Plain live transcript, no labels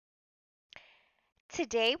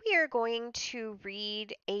Today we are going to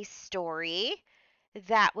read a story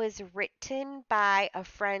that was written by a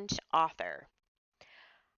French author.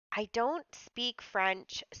 I don't speak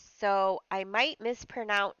French, so I might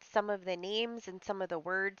mispronounce some of the names and some of the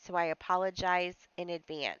words, so I apologize in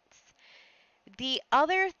advance. The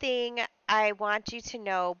other thing I want you to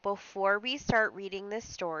know before we start reading this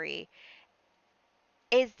story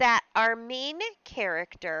is that our main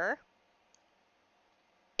character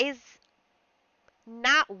is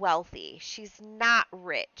not wealthy. She's not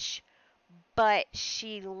rich, but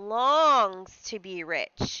she longs to be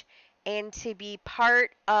rich and to be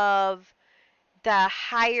part of the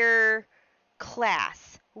higher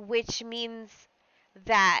class, which means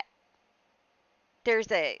that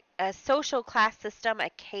there's a social class system,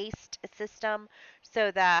 a caste system.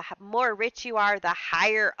 So the more rich you are, the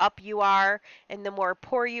higher up you are, and the more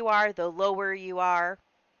poor you are, the lower you are.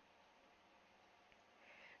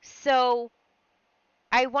 So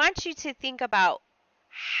I want you to think about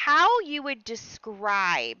how you would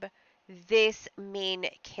describe this main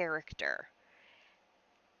character.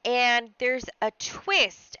 And there's a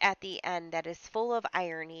twist at the end that is full of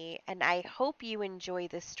irony, and I hope you enjoy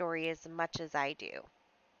this story as much as I do.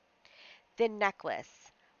 The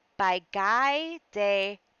Necklace by Guy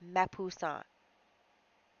de Maupassant.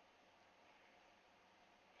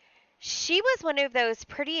 She was one of those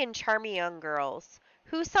pretty and charming young girls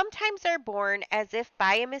who sometimes are born as if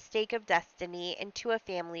by a mistake of destiny into a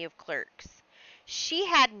family of clerks. She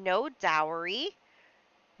had no dowry,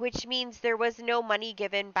 which means there was no money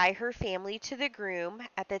given by her family to the groom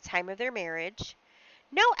at the time of their marriage.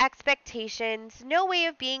 No expectations, no way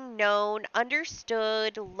of being known,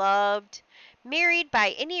 understood, loved, married by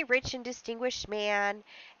any rich and distinguished man,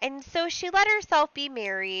 and so she let herself be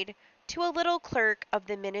married to a little clerk of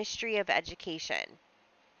the Ministry of Education.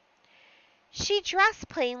 She dressed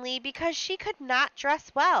plainly because she could not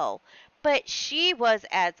dress well, but she was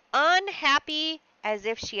as unhappy as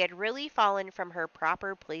if she had really fallen from her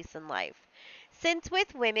proper place in life. Since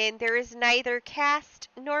with women there is neither caste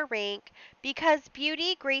nor rank, because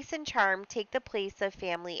beauty, grace, and charm take the place of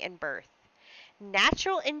family and birth.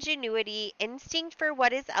 Natural ingenuity, instinct for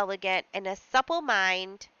what is elegant, and a supple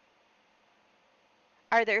mind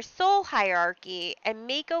are their sole hierarchy, and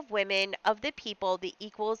make of women of the people the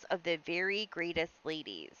equals of the very greatest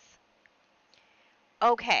ladies.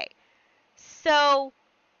 Okay, so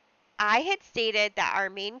I had stated that our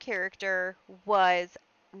main character was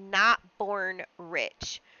not born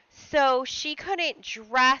rich. So she couldn't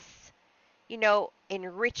dress, in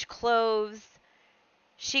rich clothes.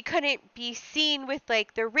 She couldn't be seen with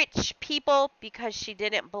like the rich people because she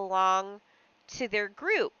didn't belong to their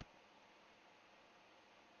group.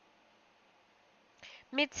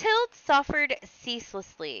 Mathilde suffered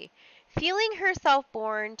ceaselessly, feeling herself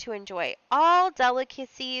born to enjoy all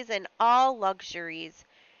delicacies and all luxuries.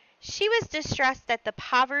 She was distressed at the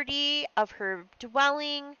poverty of her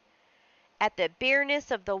dwelling, at the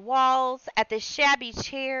bareness of the walls, at the shabby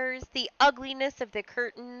chairs, the ugliness of the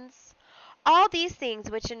curtains. All these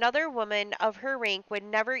things, which another woman of her rank would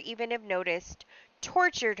never even have noticed,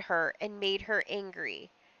 tortured her and made her angry.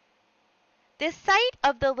 The sight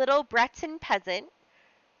of the little Breton peasant —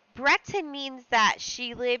 Breton means that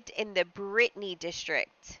she lived in the Brittany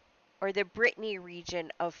district, or the Brittany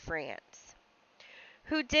region of France —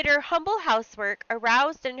 who did her humble housework,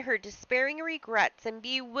 aroused in her despairing regrets and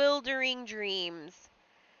bewildering dreams.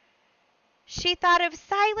 She thought of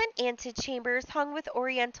silent antechambers hung with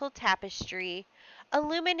oriental tapestry,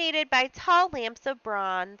 illuminated by tall lamps of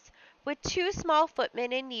bronze, with two small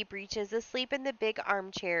footmen in knee breeches asleep in the big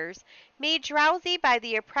armchairs, made drowsy by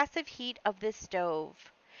the oppressive heat of the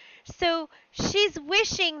stove. So she's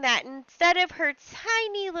wishing that instead of her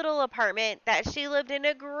tiny little apartment, that she lived in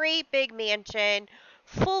a great big mansion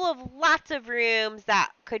full of lots of rooms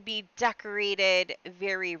that could be decorated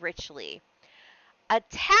very richly. A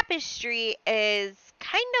tapestry is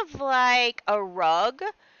kind of like a rug,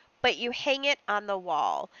 but you hang it on the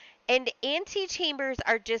wall. And antechambers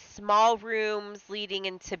are just small rooms leading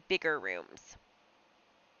into bigger rooms.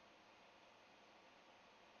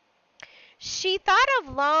 She thought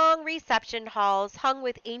of long reception halls hung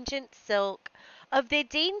with ancient silk, of the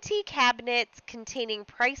dainty cabinets containing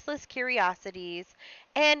priceless curiosities,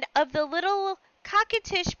 and of the little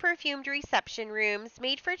coquettish perfumed reception rooms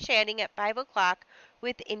made for chatting at 5 o'clock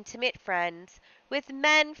with intimate friends, with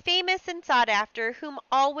men famous and sought after, whom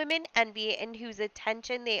all women envy and whose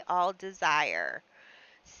attention they all desire.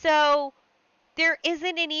 So there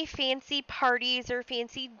isn't any fancy parties or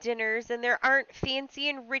fancy dinners, and there aren't fancy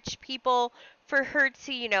and rich people for her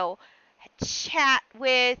to, chat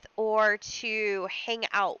with or to hang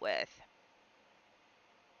out with.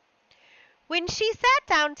 When she sat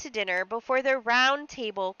down to dinner before the round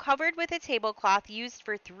table covered with a tablecloth used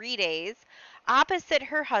for 3 days, opposite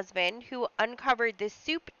her husband, who uncovered the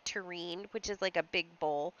soup tureen, which is like a big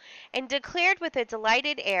bowl, and declared with a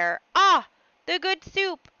delighted air, "Ah, the good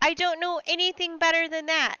soup! I don't know anything better than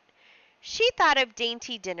that." She thought of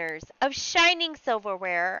dainty dinners, of shining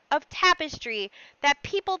silverware, of tapestry that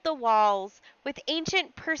peopled the walls with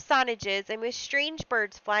ancient personages and with strange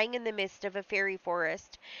birds flying in the midst of a fairy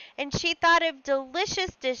forest, and she thought of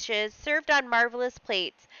delicious dishes served on marvelous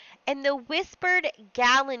plates, and the whispered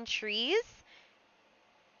gallantries,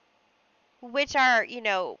 which are,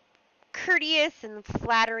 courteous and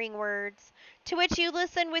flattering words, to which you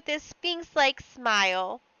listen with a sphinx-like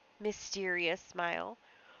smile, mysterious smile,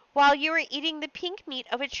 while you were eating the pink meat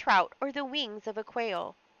of a trout or the wings of a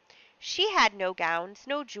quail. She had no gowns,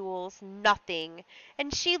 no jewels, nothing,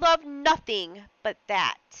 and she loved nothing but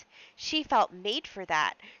that. She felt made for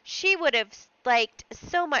that. She would have liked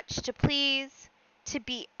so much to please, to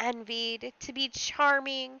be envied, to be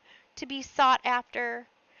charming, to be sought after.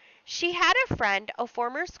 She had a friend, a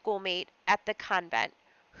former schoolmate at the convent,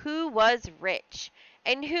 who was rich,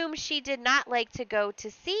 and whom she did not like to go to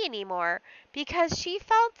see any more because she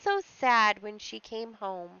felt so sad when she came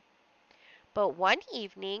home. But one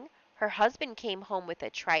evening her husband came home with a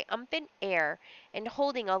triumphant air and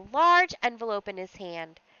holding a large envelope in his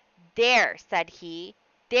hand. "There," said he,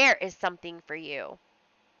 "there is something for you."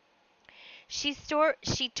 She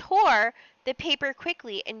tore the paper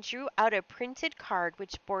quickly and drew out a printed card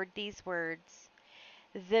which bore these words: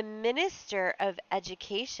 "The Minister of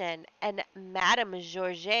Education and Madame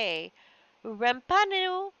Georges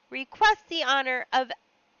Ramponneau request the honor of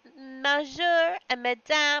Monsieur and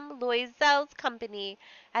Madame Loisel's company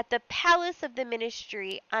at the Palace of the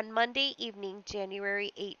Ministry on Monday evening,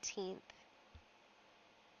 January 18th."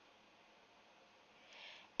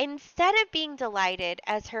 Instead of being delighted,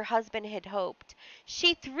 as her husband had hoped,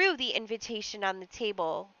 she threw the invitation on the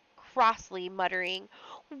table, crossly muttering,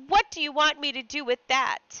 "What do you want me to do with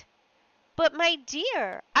that?" "But, my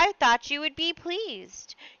dear, I thought you would be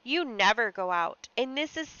pleased. You never go out, and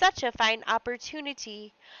this is such a fine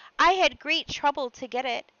opportunity. I had great trouble to get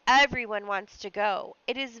it. Everyone wants to go.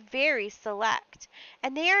 It is very select,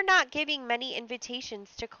 and they are not giving many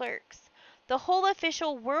invitations to clerks. The whole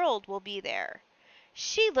official world will be there."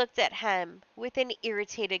 She looked at him with an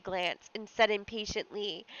irritated glance, and said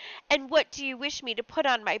impatiently, "And what do you wish me to put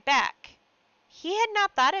on my back?" He had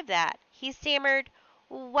not thought of that. He stammered,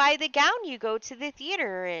 "Why, the gown you go to the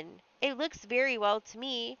theatre in. It looks very well to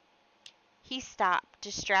me." He stopped,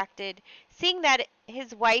 distracted, seeing that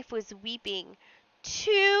his wife was weeping.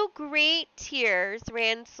 Two great tears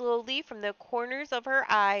ran slowly from the corners of her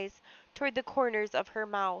eyes toward the corners of her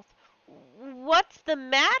mouth. "What's the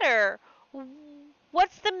matter?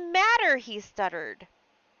 What's the matter?" he stuttered.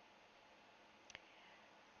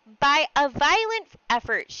 By a violent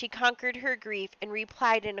effort she conquered her grief and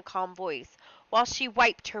replied in a calm voice, while she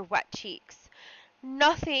wiped her wet cheeks: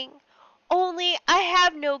 "Nothing. Only I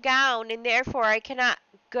have no gown, and therefore I cannot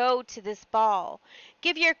go to this ball.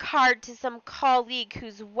 Give your card to some colleague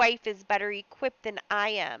whose wife is better equipped than I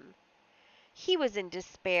am." He was in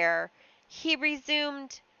despair. He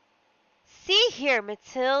resumed: "See here,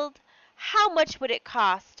 Mathilde, how much would it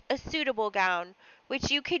cost, a suitable gown,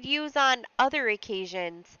 which you could use on other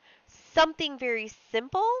occasions? Something very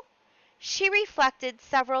simple?" She reflected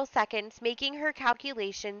several seconds, making her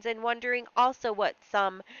calculations, and wondering also what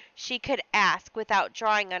sum she could ask without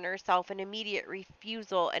drawing on herself an immediate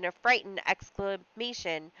refusal and a frightened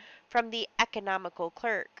exclamation from the economical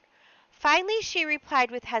clerk. Finally she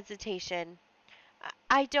replied with hesitation: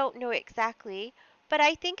 "I don't know exactly, but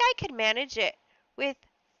I think I could manage it with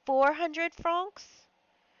 400 francs."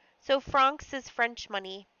 So francs is French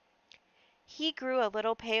money. He grew a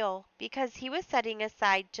little pale, because he was setting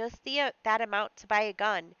aside just that amount to buy a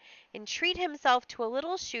gun, and treat himself to a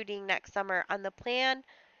little shooting next summer on the plain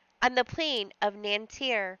of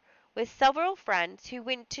Nanterre, with several friends who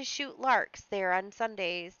went to shoot larks there on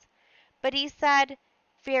Sundays. But he said,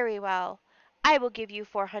 "Very well, I will give you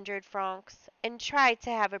 400 francs, and try to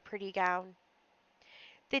have a pretty gown."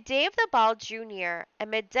 The day of the ball drew near,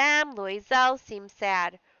 and Madame Loisel seemed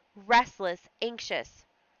sad, restless, anxious.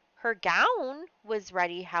 Her gown was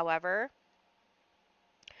ready, however.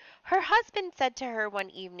 Her husband said to her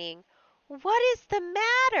one evening, "What is the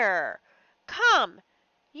matter? Come,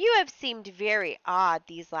 you have seemed very odd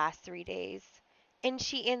these last 3 days." And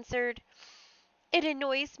she answered, "It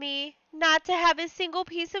annoys me not to have a single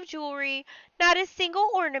piece of jewelry, not a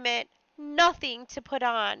single ornament, nothing to put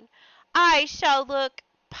on. I shall look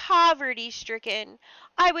poverty stricken.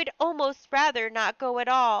 I would almost rather not go at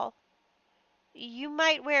all." You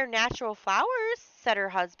might wear natural flowers, said her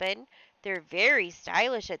husband. They're very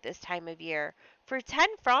stylish at this time of year. For 10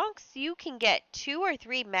 francs, you can get 2 or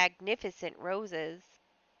 3 magnificent roses.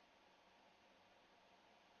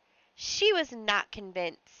 She was not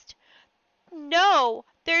convinced. No,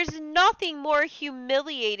 there's nothing more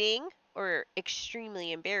humiliating, or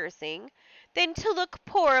extremely embarrassing, than to look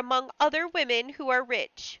poor among other women who are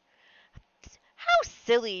rich. How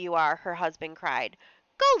silly you are, her husband cried.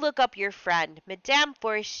 Go look up your friend, Madame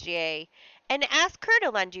Forestier, and ask her to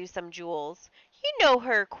lend you some jewels. You know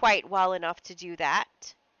her quite well enough to do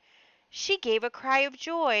that. She gave a cry of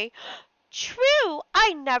joy. True!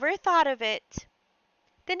 I never thought of it.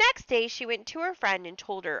 The next day she went to her friend and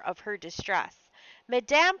told her of her distress.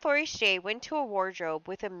 Madame Forestier went to a wardrobe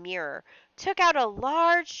with a mirror, took out a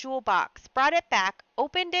large jewel box, brought it back,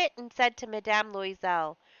 opened it, and said to Madame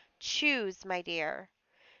Loisel, "Choose, my dear."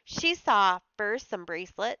 She saw first some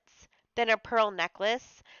bracelets, then a pearl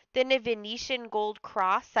necklace, then a Venetian gold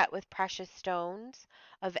cross set with precious stones,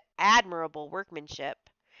 of admirable workmanship.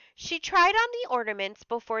 She tried on the ornaments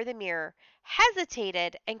before the mirror,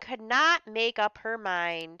 hesitated, and could not make up her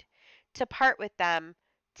mind to part with them,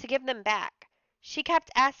 to give them back. She kept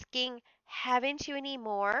asking, "Haven't you any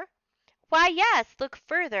more?" "Why, yes, look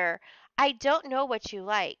further. I don't know what you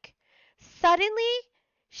like." Suddenly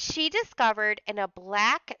she discovered in a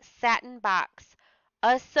black satin box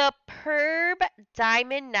a superb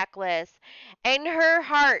diamond necklace, and her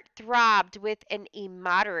heart throbbed with an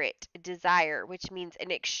immoderate desire, which means an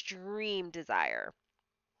extreme desire.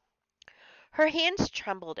 Her hands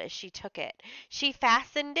trembled as she took it. She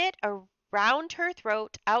fastened it around her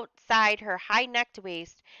throat outside her high necked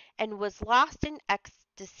waist, and was lost in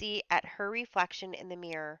ecstasy at her reflection in the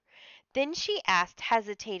mirror. Then she asked,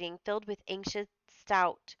 hesitating, filled with anxious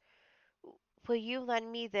doubt, "Will you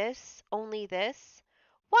lend me this, only this?"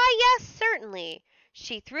 "Why, yes, certainly."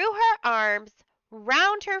 She threw her arms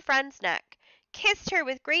round her friend's neck, kissed her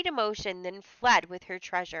with great emotion, then fled with her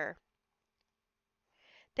treasure.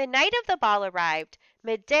 The night of the ball arrived.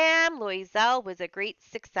 Madame Loisel was a great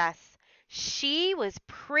success. She was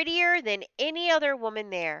prettier than any other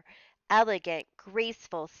woman there, elegant,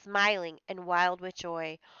 graceful, smiling, and wild with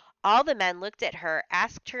joy. All the men looked at her,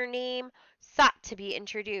 asked her name, sought to be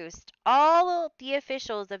introduced. All the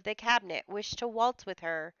officials of the cabinet wished to waltz with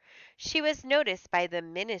her. She was noticed by the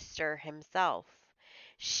minister himself.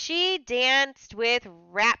 She danced with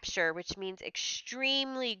rapture, which means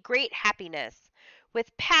extremely great happiness,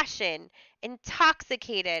 with passion,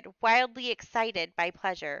 intoxicated, wildly excited by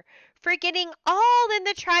pleasure, forgetting all in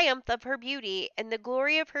the triumph of her beauty and the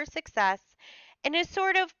glory of her success, and a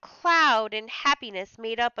sort of cloud and happiness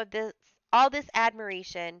made up of all this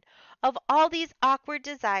admiration, of all these awkward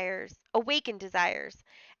desires, awakened desires,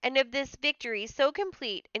 and of this victory so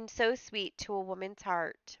complete and so sweet to a woman's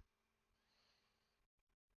heart.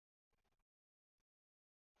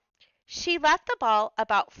 She left the ball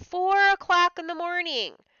about 4 o'clock in the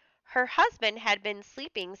morning. Her husband had been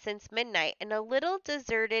sleeping since midnight in a little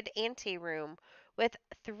deserted anteroom with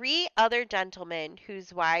 3 other gentlemen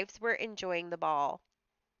whose wives were enjoying the ball.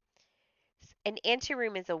 An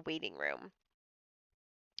anteroom is a waiting room.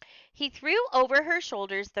 He threw over her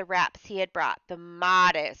shoulders the wraps he had brought, the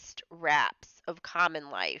modest wraps of common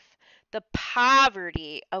life, the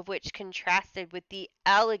poverty of which contrasted with the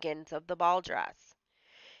elegance of the ball dress.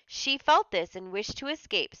 She felt this and wished to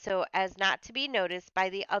escape so as not to be noticed by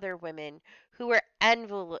the other women who were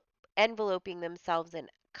enveloping themselves in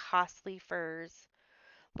costly furs.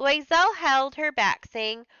 Loisel held her back,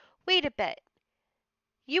 saying, "Wait a bit.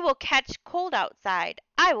 You will catch cold outside.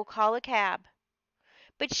 I will call a cab."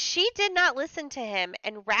 But she did not listen to him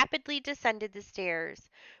and rapidly descended the stairs.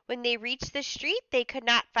 When they reached the street they could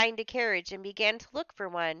not find a carriage and began to look for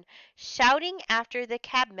one, shouting after the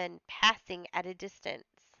cabmen passing at a distance.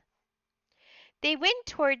 They went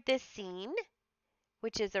toward the Seine,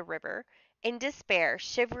 which is a river, in despair,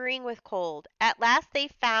 shivering with cold. At last they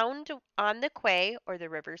found on the quay, or the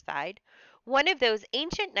riverside, one of those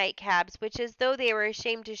ancient nightcabs which, as though they were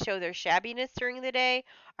ashamed to show their shabbiness during the day,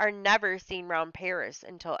 are never seen round Paris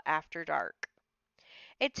until after dark.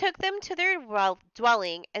 It took them to their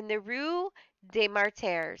dwelling in the Rue des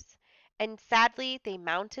Martyrs, and sadly they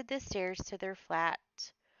mounted the stairs to their flat.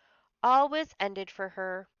 All was ended for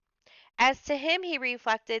her. As to him, he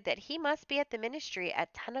reflected that he must be at the ministry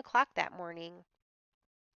at 10 o'clock that morning.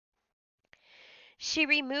 She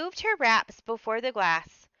removed her wraps before the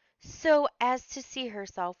glass, so as to see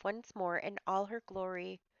herself once more in all her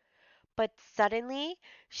glory. But suddenly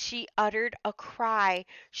she uttered a cry.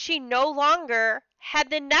 She no longer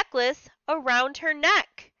had the necklace around her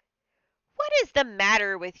neck. What is the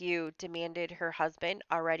matter with you? Demanded her husband,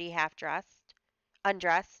 already half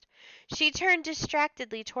undressed. She turned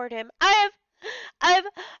distractedly toward him. I've,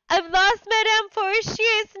 I've lost Madame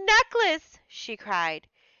Forestier's necklace, she cried.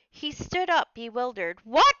 He stood up, bewildered.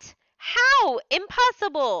 What? How?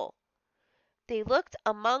 Impossible! They looked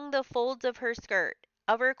among the folds of her skirt,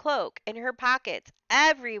 of her cloak, in her pockets,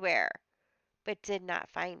 everywhere, but did not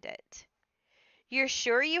find it. You're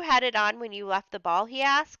sure you had it on when you left the ball? He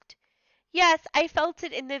asked. Yes, I felt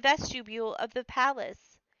it in the vestibule of the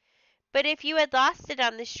palace. But if you had lost it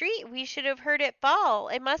on the street, we should have heard it fall.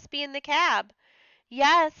 It must be in the cab.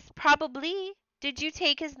 Yes, probably. Did you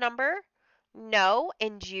take his number? No.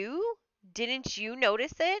 And you? Didn't you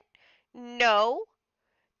notice it? No.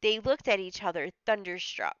 They looked at each other,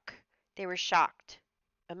 thunderstruck. They were shocked,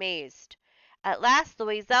 amazed. At last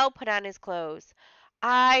Loisel put on his clothes.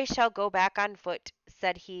 I shall go back on foot,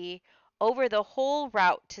 said he, over the whole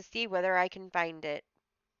route to see whether I can find it.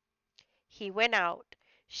 He went out.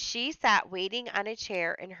 She sat waiting on a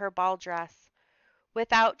chair in her ball dress,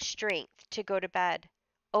 without strength to go to bed,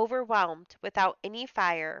 overwhelmed, without any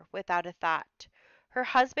fire, without a thought. Her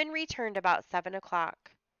husband returned about 7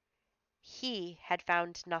 o'clock. He had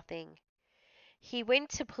found nothing. He went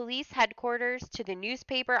to police headquarters, to the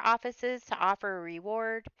newspaper offices to offer a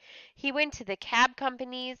reward. He went to the cab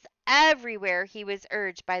companies. Everywhere he was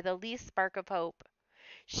urged by the least spark of hope.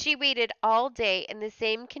 She waited all day in the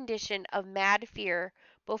same condition of mad fear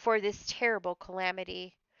before this terrible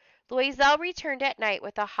calamity. Loisel returned at night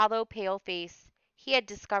with a hollow, pale face. He had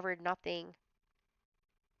discovered nothing.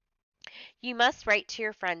 You must write to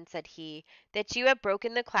your friend, said he, that you have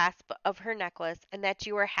broken the clasp of her necklace and that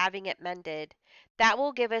you are having it mended. That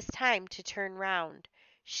will give us time to turn round.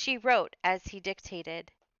 She wrote as he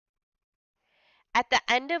dictated. At the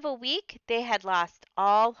end of a week they had lost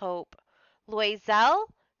all hope. Loisel,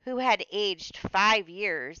 who had aged 5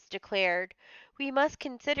 years, declared, we must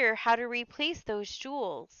consider how to replace those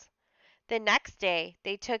jewels. The next day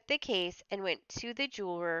they took the case and went to the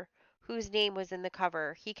jeweler whose name was in the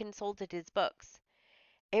cover. He consulted his books.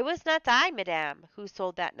 It was not I, madame, who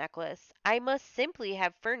sold that necklace. I must simply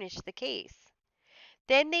have furnished the case.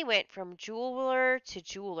 Then they went from jeweler to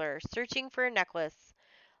jeweler, searching for a necklace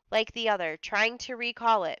like the other, trying to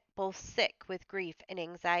recall it, both sick with grief and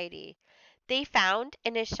anxiety. They found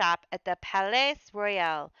in a shop at the Palais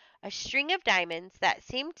Royal a string of diamonds that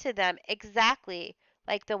seemed to them exactly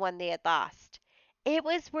like the one they had lost. It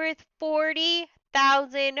was worth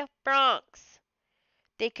 40,000 francs.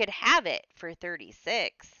 They could have it for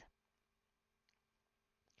 36.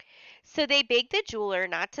 So they begged the jeweler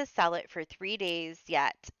not to sell it for 3 days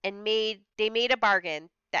yet, and they made a bargain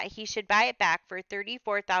that he should buy it back for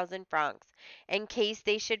 34,000 francs in case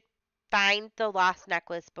they should find the lost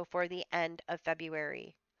necklace before the end of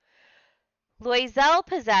February. Loisel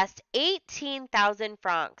possessed 18,000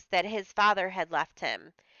 francs that his father had left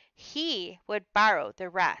him. He would borrow the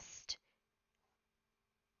rest.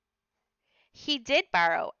 He did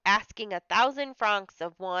borrow, asking 1,000 francs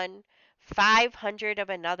of one, 500 of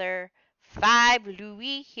another, 5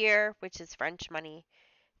 louis here, which is French money,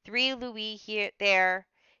 3 louis here there.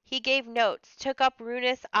 He gave notes, took up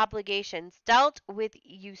ruinous obligations, dealt with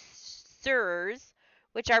usurers,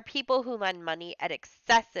 which are people who lend money at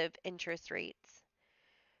excessive interest rates,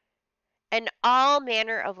 and all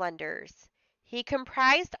manner of lenders. He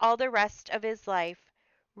comprised all the rest of his life,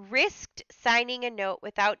 risked signing a note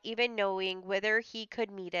without even knowing whither he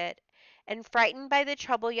could meet it, and frightened by the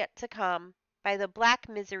trouble yet to come, by the black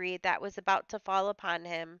misery that was about to fall upon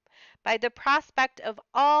him, by the prospect of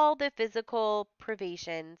all the physical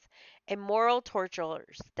privations and moral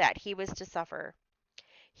tortures that he was to suffer.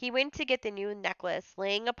 He went to get the new necklace,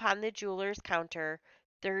 laying upon the jeweler's counter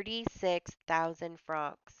 36,000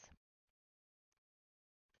 francs.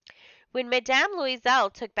 When Madame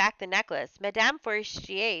Loisel took back the necklace, Madame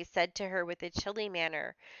Forestier said to her with a chilly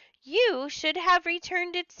manner, "You should have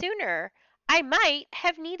returned it sooner. I might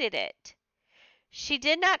have needed it." She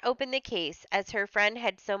did not open the case, as her friend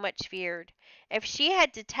had so much feared. If she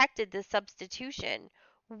had detected the substitution,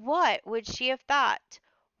 what would she have thought?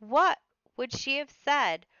 What would she have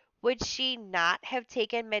said? Would she not have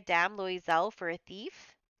taken Madame Loisel for a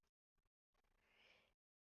thief?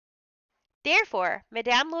 Therefore,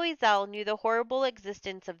 Madame Loisel knew the horrible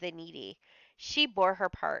existence of the needy. She bore her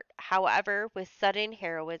part, however, with sudden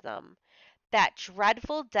heroism. That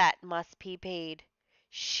dreadful debt must be paid.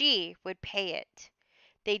 She would pay it.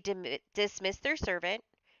 They dismissed their servant.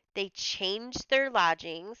 They changed their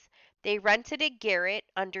lodgings. They rented a garret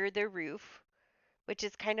under the roof, which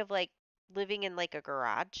is kind of like living in like a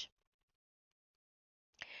garage.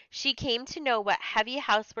 She came to know what heavy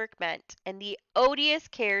housework meant and the odious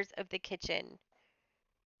cares of the kitchen,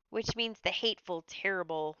 which means the hateful,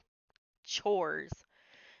 terrible chores.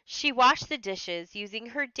 She washed the dishes, using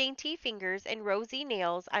her dainty fingers and rosy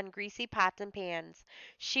nails on greasy pots and pans.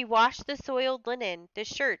 She washed the soiled linen, the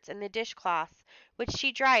shirts, and the dishcloths, which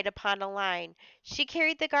she dried upon a line. She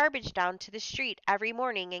carried the garbage down to the street every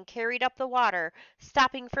morning and carried up the water,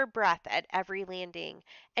 stopping for breath at every landing.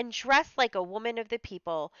 And dressed like a woman of the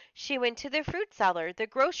people, she went to the fruit seller, the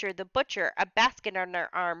grocer, the butcher, a basket on her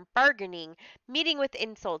arm, bargaining, meeting with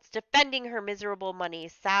insults, defending her miserable money,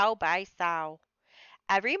 sow by sow.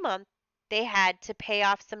 Every month they had to pay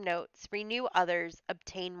off some notes, renew others,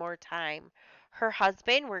 obtain more time. Her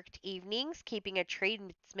husband worked evenings, keeping a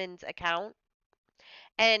tradesman's account,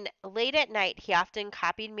 and late at night he often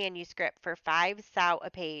copied manuscript for 5 sou a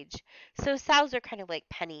page. So sous are kind of like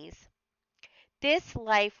pennies. This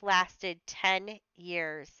life lasted 10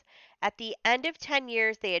 years. At the end of 10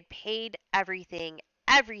 years, they had paid everything,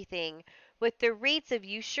 everything, with the rates of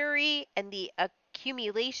usury and the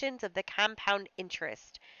accumulations of the compound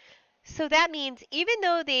interest. So that means even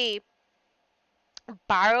though they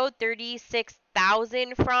borrowed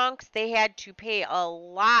 36,000 francs, they had to pay a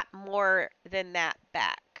lot more than that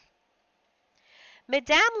back.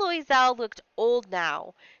 Madame Loisel looked old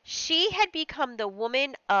now. She had become the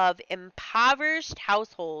woman of impoverished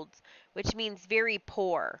households, which means very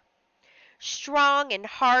poor. Strong and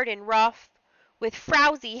hard and rough, with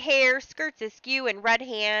frowsy hair, skirts askew, and red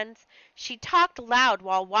hands. She talked loud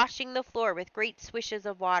while washing the floor with great swishes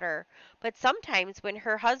of water. But sometimes when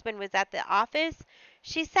her husband was at the office,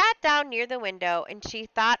 she sat down near the window and she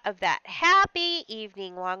thought of that happy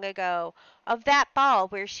evening long ago, of that ball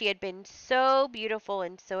where she had been so beautiful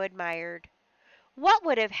and so admired. What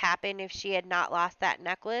would have happened if she had not lost that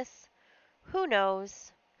necklace? Who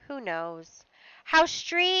knows? Who knows? How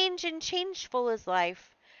strange and changeful is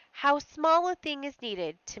life! How small a thing is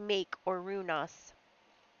needed to make or ruin us!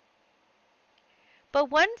 But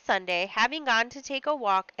one Sunday, having gone to take a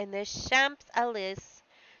walk in the Champs Elysees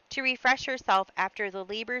to refresh herself after the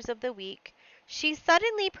labors of the week, she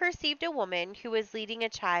suddenly perceived a woman who was leading a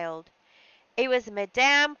child. It was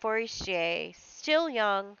Madame Forestier, still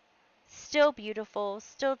young, still beautiful,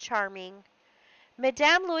 still charming.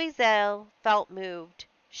 Madame Loisel felt moved.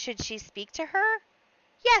 Should she speak to her?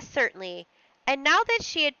 Yes, certainly. And now that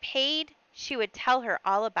she had paid, she would tell her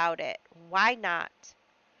all about it. Why not?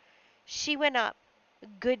 She went up.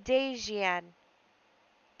 Good day, Jeanne.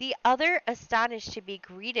 The other, astonished to be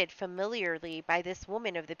greeted familiarly by this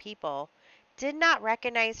woman of the people, did not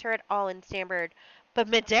recognize her at all and stammered, "But,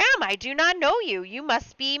 madame, I do not know you. You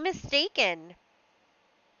must be mistaken."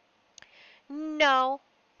 "No,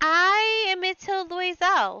 I am Mathilde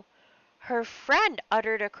Loisel." Her friend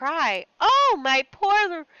uttered a cry. "Oh, my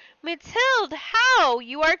poor Mathilde, how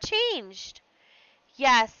you are changed!"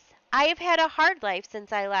 "Yes, I have had a hard life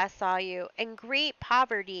since I last saw you, and great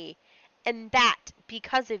poverty, and that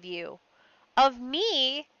because of you." "Of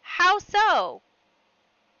me? How so?"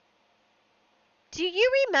 "Do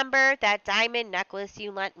you remember that diamond necklace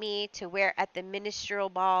you lent me to wear at the ministerial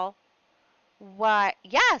ball?" "Why,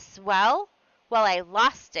 yes. Well?" "Well, I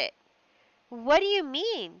lost it." "What do you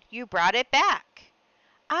mean? You brought it back."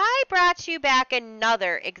 "I brought you back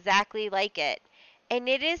another exactly like it, and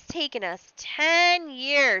it has taken us 10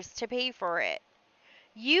 years to pay for it.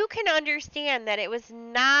 You can understand that it was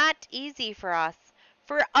not easy for us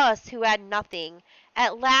who had nothing.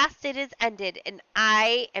 At last it is ended, and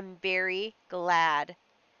I am very glad."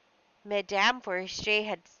 Madame Forestier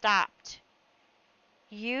had stopped.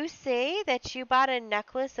 "You say that you bought a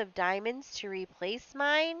necklace of diamonds to replace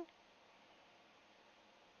mine?"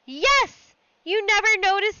 "Yes! You never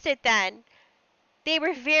noticed it then. They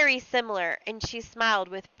were very similar," and she smiled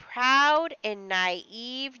with proud and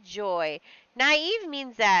naive joy. Naive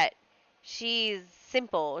means that she's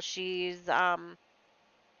simple. She's not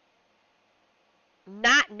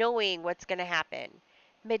knowing what's going to happen.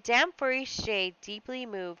 Madame Forestier, deeply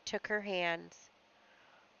moved, took her hands.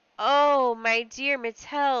 "Oh, my dear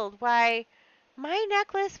Mathilde, why, my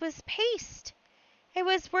necklace was paste. It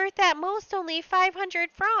was worth at most only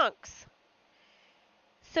 500 francs."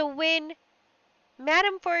 So when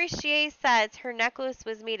Madame Forestier says her necklace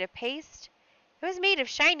was made of paste, it was made of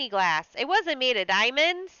shiny glass. It wasn't made of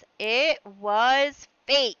diamonds. It was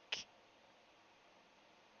fake.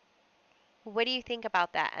 What do you think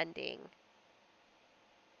about that ending?